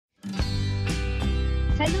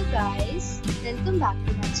Hello guys, welcome back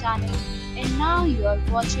to my channel, and now you are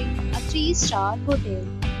watching a 3-star hotel.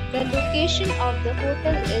 The location of the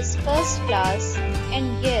hotel is first class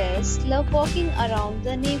and guests love walking around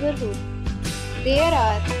the neighborhood. There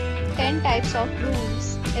are 10 types of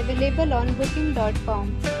rooms available on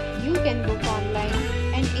booking.com. You can book online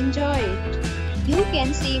and enjoy it. You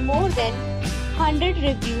can see more than 100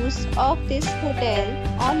 reviews of this hotel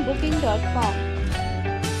on booking.com.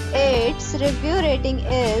 Its review rating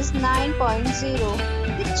is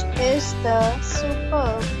 9.0, which is the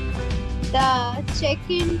superb. The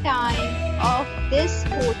check-in time of this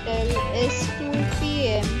hotel is 2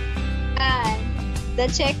 p.m. and the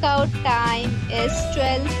checkout time is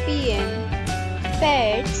 12 p.m.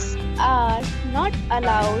 Pets are not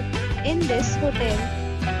allowed in this hotel.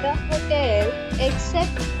 The hotel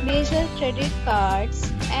accepts major credit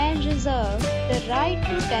cards and reserves the right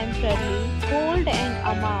to temporarily hold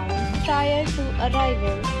an amount prior to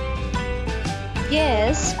arrival.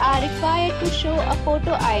 Guests are required to show a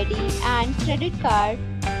photo ID and credit card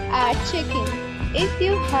at check-in. If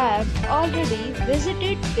you have already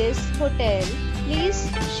visited this hotel, please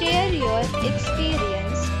share your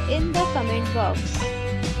experience in the comment box.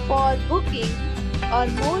 For booking or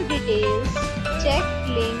more details, check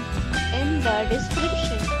link in the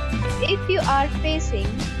description. If you are facing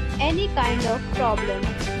any kind of problem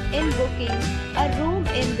in booking a room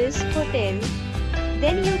in this hotel,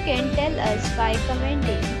 then you can tell us by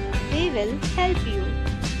commenting. We will help you.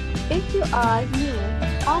 If you are new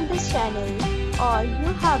on this channel or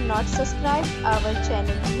you have not subscribed our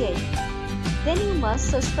channel yet, then you must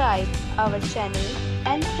subscribe our channel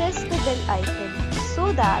and press the bell icon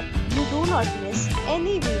so that you do not miss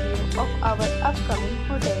any video of our upcoming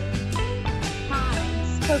hotel.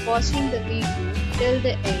 Thanks for watching the video till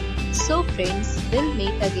the end. So friends, we'll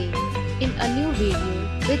meet again in a new video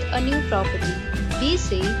with a new property. Be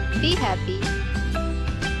safe, be happy.